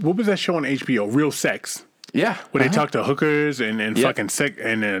 What was that show on HBO? Real Sex. Yeah, Where they talk to hookers and Yep. fucking sex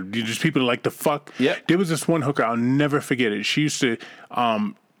and just people that like to fuck. Yep. There was this one hooker, I'll never forget it. She used to,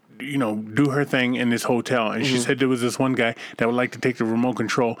 do her thing in this hotel, and she said there was this one guy that would like to take the remote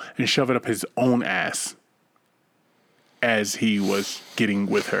control and shove it up his own ass as he was getting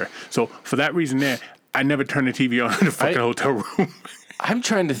with her. So for that reason, there, I never turned the TV on in the fucking hotel room. I'm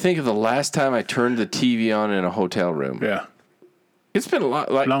trying to think of the last time I turned the TV on in a hotel room. Yeah, It's been a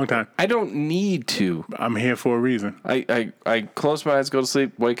long time. I don't need to. I'm here for a reason. I close my eyes, go to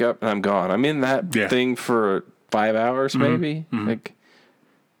sleep, wake up, and I'm gone. I'm in that thing for 5 hours, maybe. Like,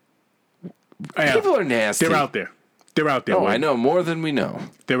 Yeah. people are nasty. They're out there. They're out there. Oh, Wade. I know more than we know.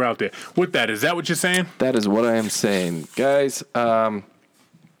 They're out there. With that, is that what you're saying? That is what I am saying, guys.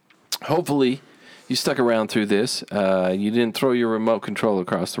 Hopefully, you stuck around through this. You didn't throw your remote control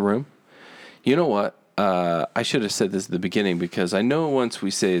across the room. You know what? I should have said this at the beginning, because I know once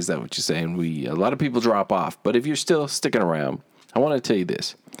we say, "Is that what you're saying?" a lot of people drop off. But if you're still sticking around, I want to tell you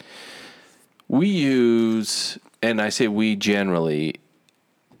this. We use, and I say we generally,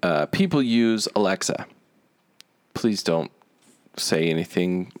 people use Alexa. Please don't say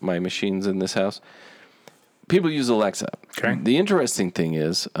anything. My machine's in this house. People use Alexa. Okay. The interesting thing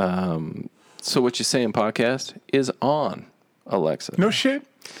is, So What You Saying podcast is on Alexa. No shit.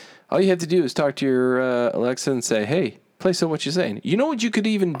 All you have to do is talk to your Alexa and say, "Hey, play So What You Saying." You know what you could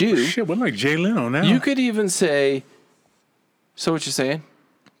even do? Shit, we're like Jay Leno now. You could even say, "So What You Saying?"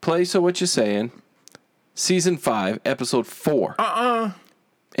 Play So What You Saying, season 5, episode 4.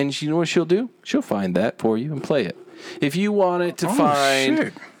 And you know what she'll do? She'll find that for you and play it. If you want it to find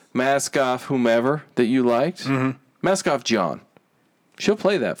shit. Mask Off whomever that you liked, Mask Off John, she'll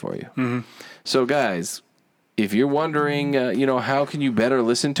play that for you. So, guys, if you're wondering, how can you better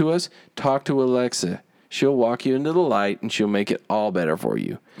listen to us, talk to Alexa. She'll walk you into the light, and she'll make it all better for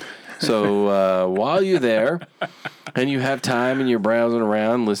you. So while you're there and you have time and you're browsing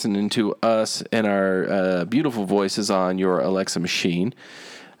around listening to us and our beautiful voices on your Alexa machine,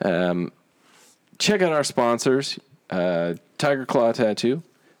 check out our sponsors, Tiger Claw Tattoo,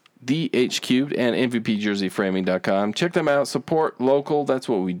 DH Cubed, and MVPJerseyFraming.com. Check them out. Support local. That's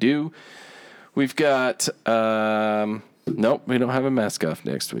what we do. We've got, nope, we don't have a mask off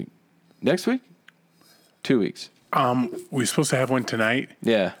next week. Next week? 2 weeks. We're supposed to have one tonight.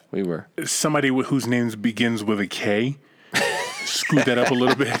 Yeah, we were. Somebody whose name begins with a K. Screwed that up a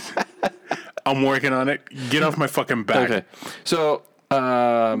little bit. I'm working on it. Get off my fucking back. Okay. So,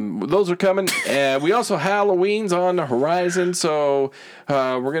 those are coming. We also Halloween's on the horizon, so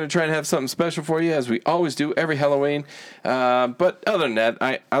we're going to try and have something special for you, as we always do every Halloween. But other than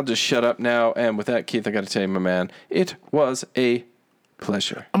that, I'll just shut up now. And with that, Keith, I got to tell you, my man, it was a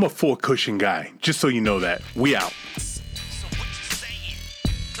pleasure. I'm a 4 cushion guy, just so you know that. We out.